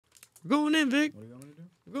We're going in, Vic. What are you going to do?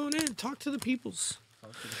 We're going in. Talk to the peoples.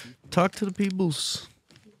 Talk to the people. Talk to the peoples.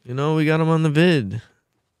 You know, we got them on the vid.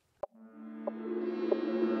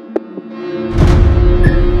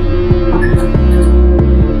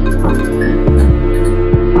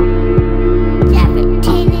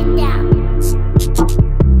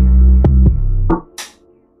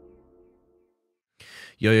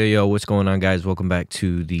 Yo, what's going on, guys? Welcome back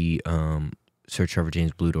to the Sir Trevor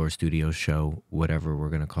James Blue Door Studios show, whatever we're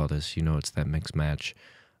going to call this. You know, it's that mixed match.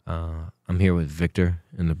 I'm here with Victor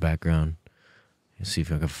in the background. Let's see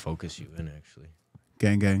if I can focus you in, actually.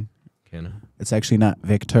 Gang, gang. Can I? It's actually not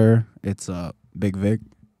Victor. It's Big Vic.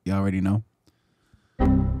 You already know. All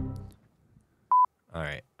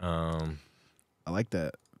right. I like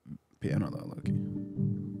that piano, though, Loki.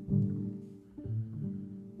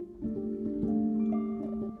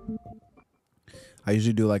 I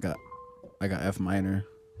usually do like a F minor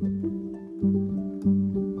or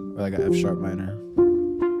like a F sharp minor.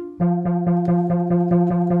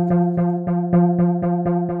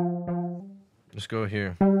 Let's go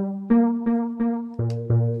here.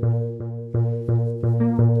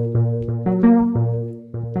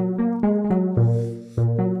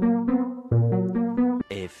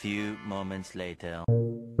 A few moments later.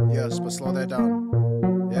 Yes, but slow that down.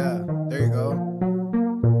 Yeah, there you go.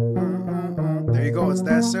 There you go. It's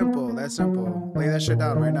that simple. That simple. Lay that shit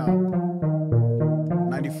down right now.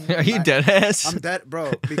 90. Are you dead ass? I'm dead,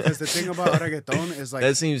 bro. Because the thing about reggaeton is like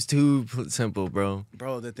that seems too simple, bro.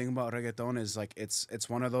 Bro, the thing about reggaeton is like it's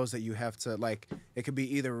one of those that you have to like. It could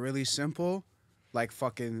be either really simple, like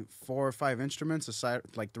fucking 4 or 5 instruments aside,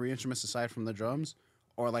 like 3 instruments aside from the drums,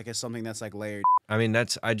 or like it's something that's like layered. I mean,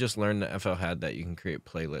 I just learned that FL had that you can create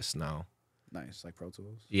playlists now. Nice, like Pro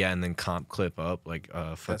Tools. Yeah, and then comp clip up like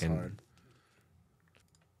fucking. That's hard.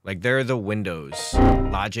 Like they're the Windows.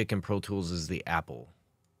 Logic and Pro Tools is the Apple.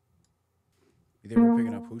 You think we're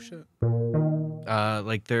picking up who shit?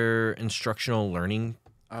 Like they're instructional learning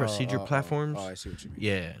procedure platforms. Oh, I see what you mean.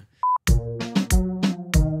 Yeah.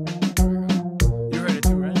 You heard it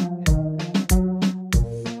too, right?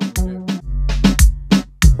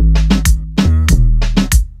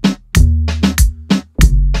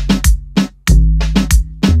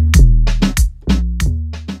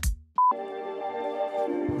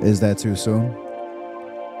 Is that too soon?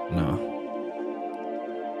 No.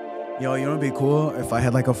 Yo, you know what'd be cool if I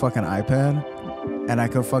had like a fucking iPad and I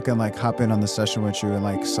could fucking like hop in on the session with you and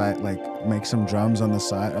like make some drums on the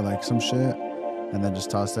side or like some shit and then just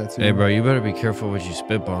toss that to you. Hey, bro, you better be careful what you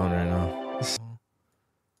spitballing right now.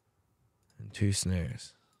 And 2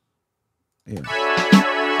 snares. Yeah.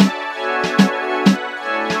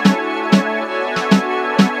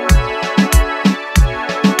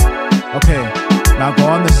 Okay, now go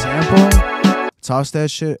on the sample, toss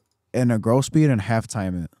that shit in a growth speed and half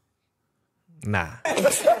time it. Nah.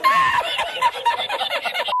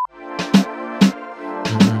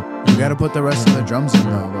 You gotta put the rest of the drums in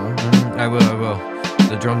though, bro. I will.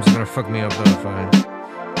 The drums are gonna fuck me up though, fine.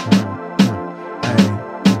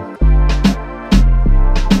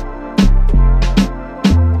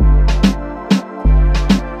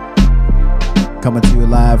 Coming to you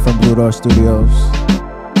live from Blue Door Studios.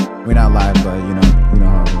 We're not live, but you know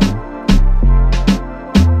how we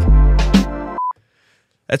do.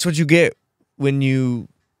 That's what you get when you,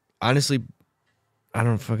 honestly, I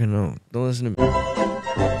don't fucking know. Don't listen to me.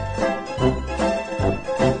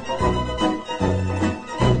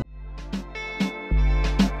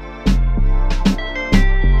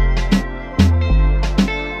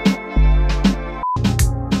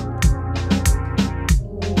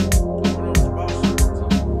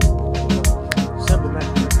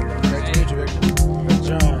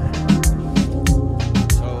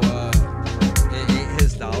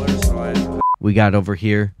 We got over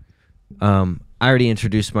here. I already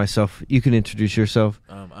introduced myself. You can introduce yourself.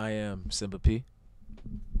 I am Simba P.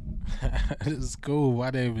 It's cool.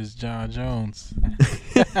 My name is John Jones.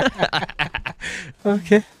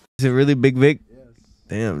 Okay. Is it really Big Vic? Yes.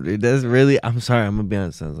 Damn, dude. That's really. I'm sorry. I'm gonna be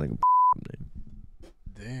honest. Sounds like a name.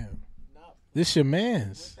 Damn. This your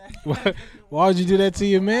man's. Why would you do that to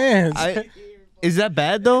your man's? Is that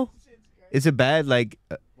bad though? Is it bad? Like,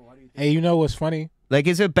 hey, you know what's funny? Like,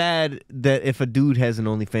 is it bad that if a dude has an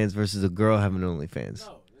OnlyFans versus a girl having an OnlyFans?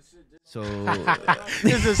 No. So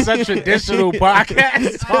this is such a traditional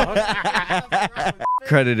podcast.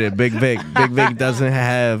 Credited Big Vic. Big Vic doesn't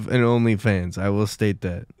have an OnlyFans. I will state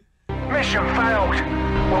that. Mission failed.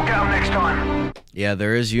 We'll get them next time. Yeah,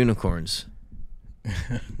 there is unicorns.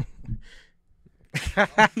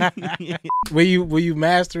 When you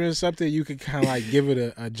mastering something, you could kind of like give it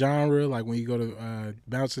a genre, like when you go to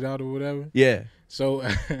bounce it out or whatever. Yeah. So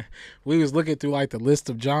we was looking through like the list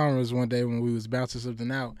of genres one day when we was bouncing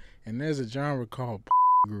something out, and there's a genre called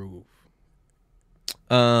groove.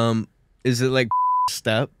 Is it like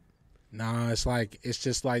step? Nah, it's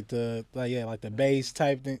just like the bass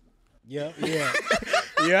type thing. Yep, yeah.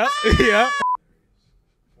 Yep.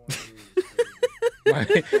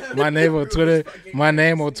 My name on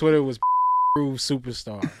Twitter was Groove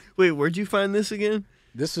Superstar. Wait, where'd you find this again?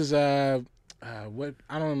 This is what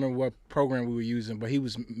I don't remember what program we were using, but he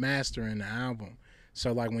was mastering the album.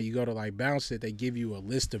 So like when you go to like bounce it, they give you a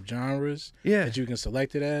list of genres that you can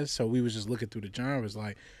select it as. So we was just looking through the genres.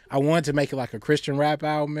 Like I wanted to make it like a Christian rap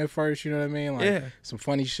album at first, you know what I mean? Like some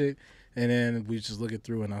funny shit. And then we just looking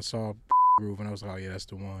through and I saw Groove and I was like, oh yeah, that's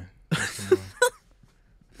the one. That's the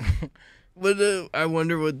one. But I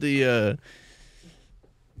wonder what the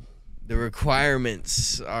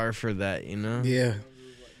requirements are for that, you know? Yeah.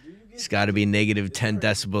 It's got to be negative 10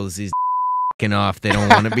 decibels. He's off. They don't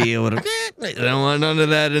want to be able to. They don't want none of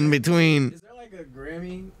that in between. Is there like a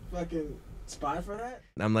Grammy fucking spot for that?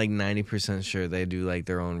 I'm like 90% sure they do like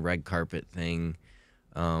their own red carpet thing,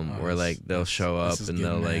 where like they'll show up and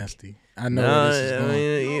they'll nasty. like. I know where this is going.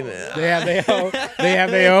 They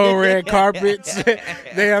have their own red carpets.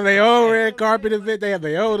 They have their own red carpet event. They have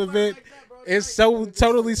their own event. It's so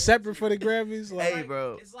totally separate for the Grammys. Like, Hey,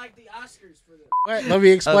 bro. It's like the Oscars for them. what? Let me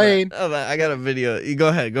explain. Hold on. I got a video. You go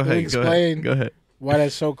ahead. Go Let me ahead. explain Go ahead. why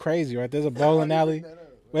that's so crazy, right? There's a bowling alley.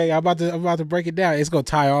 Wait, I'm about to break it down. It's gonna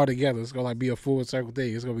tie all together. It's gonna like be a full circle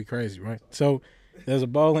thing. It's gonna be crazy, right? So there's a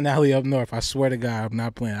bowling alley up north. I swear to God, I'm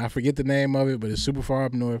not playing. I forget the name of it, but it's super far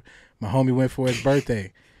up north. My homie went for his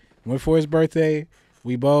birthday.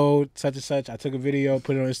 We bowled, such and such. I took a video,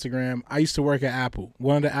 put it on Instagram. I used to work at Apple.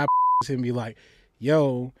 One of the Apple hit me like,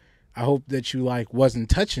 yo, I hope that you like wasn't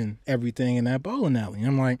touching everything in that bowling alley. And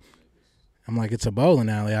I'm like, it's a bowling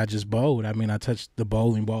alley. I just bowled. I mean, I touched the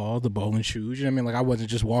bowling ball, the bowling shoes. You know what I mean? Like, I wasn't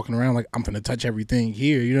just walking around like I'm finna touch everything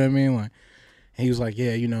here. You know what I mean? Like, and he was like,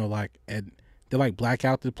 yeah, you know, like, they like black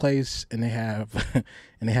out the place and they have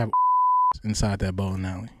inside that bowling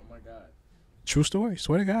alley. Oh my God. True story.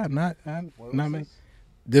 Swear to God, not me.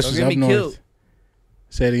 This Don't was get up me north. killed.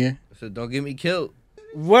 Say it again. I said, don't get me killed.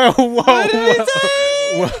 Whoa.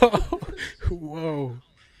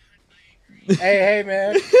 Hey,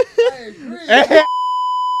 man. Hey,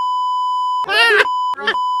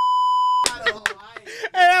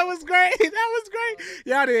 that was great.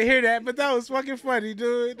 Y'all didn't hear that, but that was fucking funny,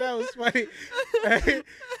 dude. That was funny.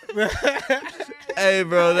 Hey,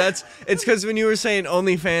 bro, it's because when you were saying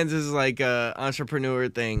OnlyFans is like a entrepreneur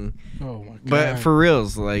thing. Oh my God. But for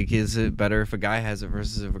reals, like, is it better if a guy has it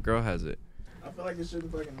versus if a girl has it? I feel like it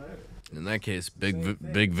shouldn't fucking matter. In that case, Big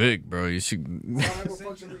Vic, bro, you should. It's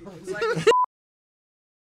like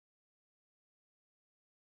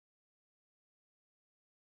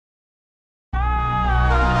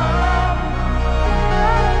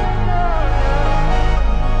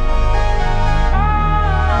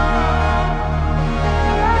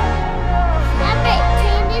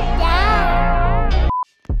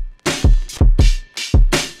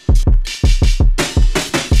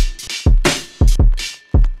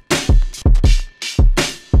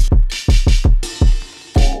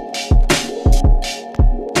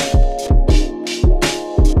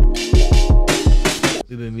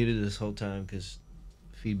We've been muted this whole time because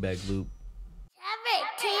feedback loop.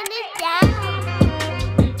 Turn it down.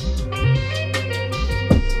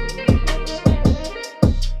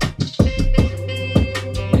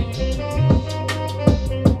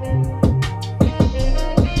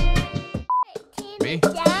 Me?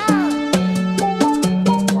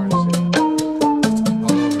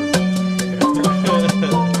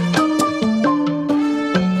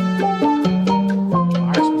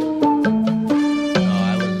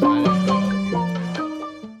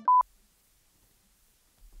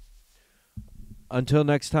 Until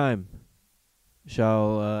next time,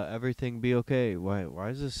 shall everything be okay? Why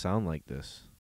does this sound like this?